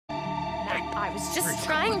I was just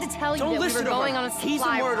trying to tell you Don't that we were going on a supply He's a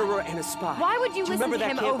run. murderer and a spy. Why would you Do listen remember to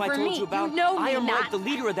that him camp over I told me? you about? You know I me am not. Mike, the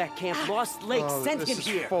leader of that camp. Lost Lake sent this him is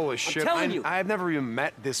here. full of shit. I'm telling you. I've never even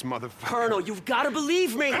met this motherfucker. Colonel, you've got to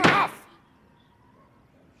believe me. Enough!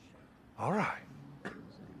 All right.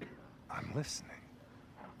 I'm listening.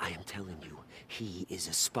 I am telling you, he is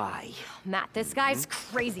a spy. Matt, this guy's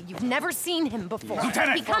crazy. You've never seen him before.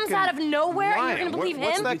 Lieutenant! He comes out of nowhere and you're gonna believe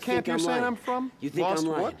What's him? that You camp think you're I'm saying lying? I'm from? You think Lost I'm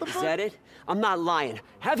lying? what the Is fuck? that it? I'm not lying.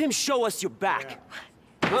 Have him show us your back.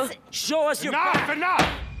 Huh? Show us your back. Enough!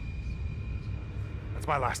 That's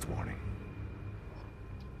my last warning.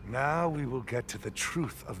 Now we will get to the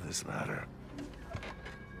truth of this matter.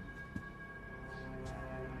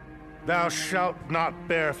 Thou shalt not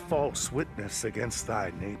bear false witness against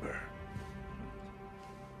thy neighbor.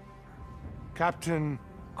 Captain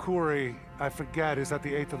Curry, I forget, is that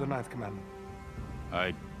the 8th or the 9th commandment?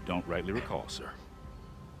 I don't rightly recall, sir.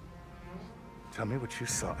 Tell me what you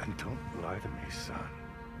saw, and don't lie to me, son.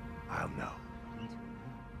 I'll know.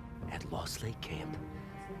 At Lost Lake Camp,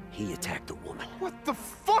 he attacked a woman. What the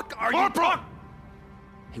fuck are you talking?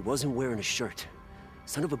 He wasn't wearing a shirt.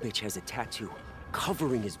 Son of a bitch has a tattoo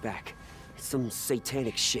covering his back. It's some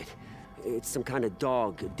satanic shit. It's some kind of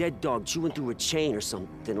dog, a dead dog chewing through a chain or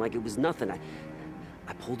something, like it was nothing.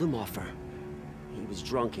 I pulled him off her. He was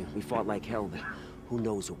drunk and we fought like hell, but who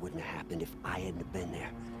knows what wouldn't have happened if I hadn't have been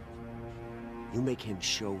there. You make him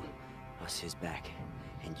show us his back,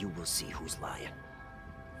 and you will see who's lying.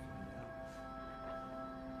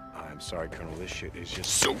 I'm sorry, Colonel. This shit is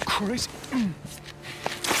just so crazy.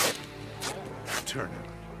 Turn him.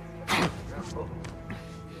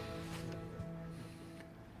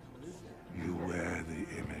 You wear the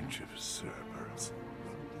image of Cerberus,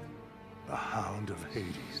 the Hound of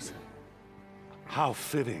Hades. How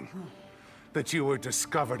fitting that you were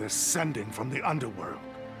discovered ascending from the underworld.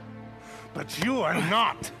 But you are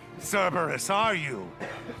not Cerberus, are you,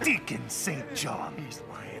 Deacon St. John? He's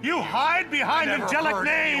lying. You hide behind angelic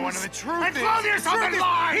names The truth and is, clothe yourself in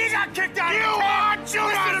lies! He got kicked out of the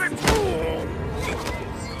camp!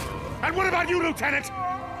 And what about you, Lieutenant?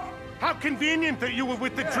 How convenient that you were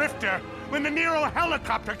with the Drifter when the Nero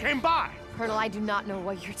helicopter came by. Colonel, I do not know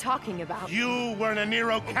what you're talking about. You were in a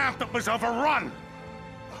Nero camp that was overrun.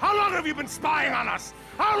 How long have you been spying on us?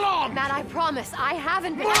 How long? Matt, I promise, I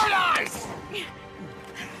haven't been— More lies!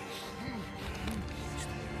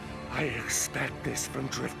 I expect this from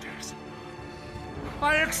Drifters.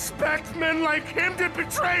 I expect men like him to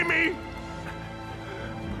betray me!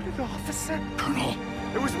 But an officer? Colonel,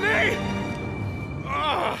 It was me!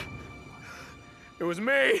 it was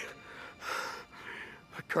me.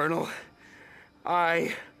 Colonel,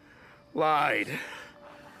 I lied.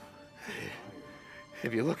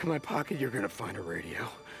 If you look in my pocket, you're gonna find a radio.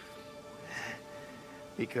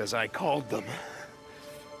 Because I called them.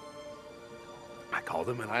 I called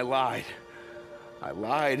them and I lied. I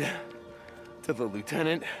lied to the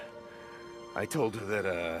lieutenant. I told her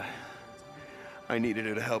that, I needed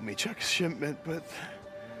her to help me check a shipment, but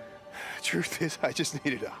the truth is, I just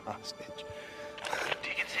needed a hostage.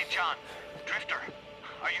 Deacon St. John, Drifter,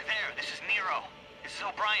 are you there? This is Nero. This is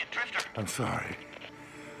O'Brien, Drifter. I'm sorry.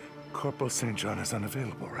 Corporal St. John is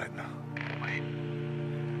unavailable right now. Wait,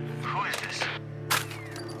 who is this?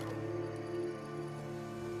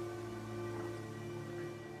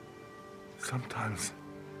 Sometimes,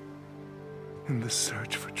 in the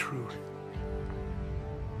search for truth,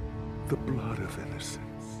 the blood of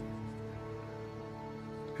innocence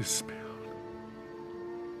is spilled.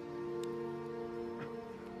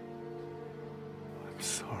 I'm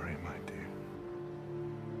sorry, my dear.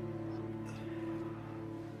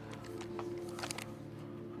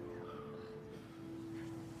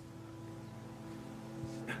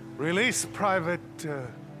 Release Private,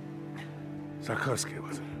 Sarkovsky,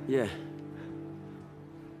 was it? Yeah.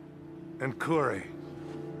 And Curry,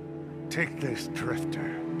 take this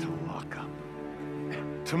Drifter to lock up.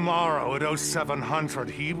 Tomorrow at 0700,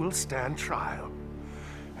 he will stand trial,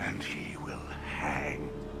 and he will hang.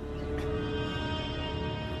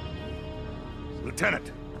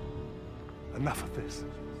 Lieutenant, enough of this.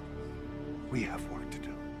 We have work to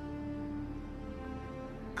do.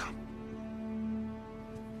 Come.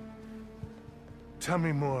 Tell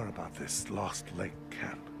me more about this Lost Lake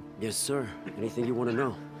camp. Yes, sir. Anything you want to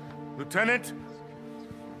know? Lieutenant,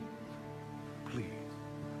 please.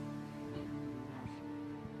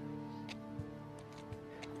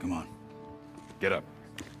 Come on. Get up.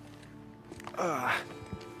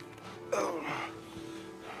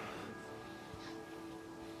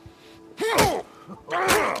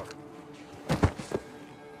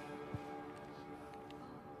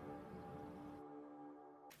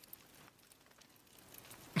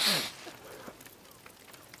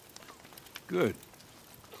 Good.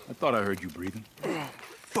 I thought I heard you breathing.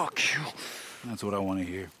 Fuck you. That's what I want to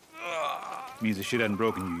hear. Means the shit hadn't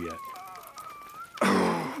broken you yet.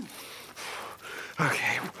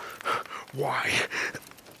 Okay. Why?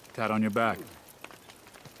 Tat on your back.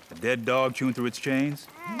 A dead dog chewing through its chains?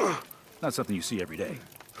 Not something you see every day.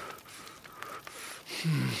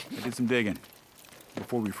 I did some digging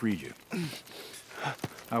before we freed you.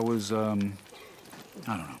 I was, I don't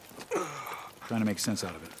know, trying to make sense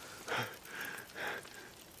out of it.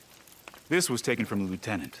 This was taken from the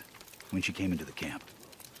lieutenant when she came into the camp.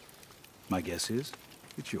 My guess is,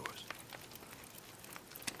 it's yours.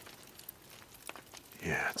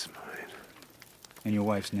 Yeah, it's mine. And your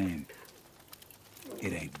wife's name?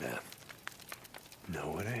 It ain't Beth.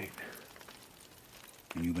 No, it ain't.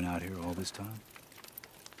 And you've been out here all this time?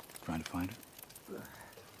 Trying to find her?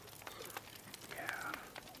 Yeah.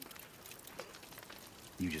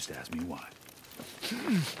 You just asked me why.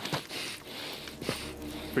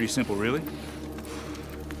 Pretty simple, really.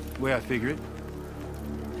 The way I figure it,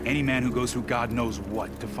 any man who goes through God knows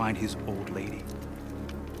what to find his old lady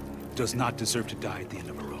does not deserve to die at the end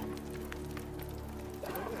of a rope.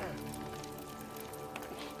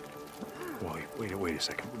 Wait a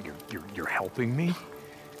second. You're helping me?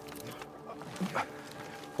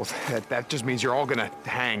 Well, that just means you're all gonna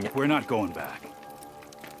hang. We're not going back.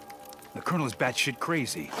 The Colonel is batshit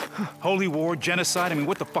crazy. Holy war, genocide, I mean,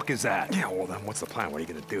 what the fuck is that? Yeah, well then, what's the plan? What are you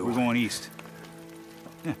gonna do? We're going east.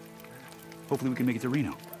 Yeah. Hopefully we can make it to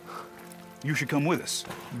Reno. You should come with us.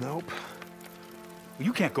 Nope.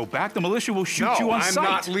 You can't go back. The militia will shoot you on sight. I'm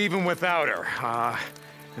not leaving without her.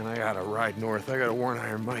 And I gotta ride north. I gotta warn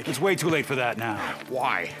Iron Mike. It's way too late for that now.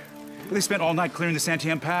 Why? They spent all night clearing the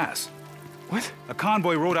Santiam Pass. What? A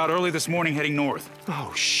convoy rode out early this morning heading north.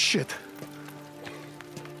 Oh, shit.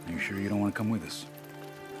 Are you sure you don't want to come with us?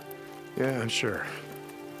 Yeah, I'm sure.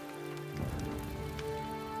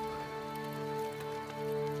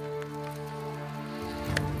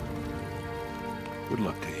 Good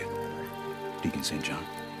luck to you, Deacon St. John.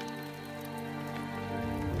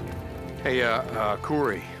 Hey,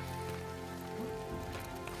 Corey.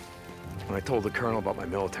 When I told the Colonel about my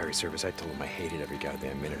military service, I told him I hated every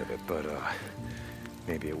goddamn minute of it, but,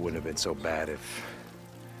 maybe it wouldn't have been so bad if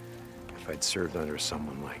I'd served under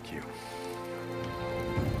someone like you.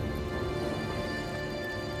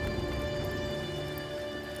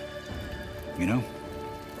 You know,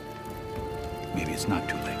 maybe it's not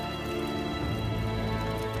too late.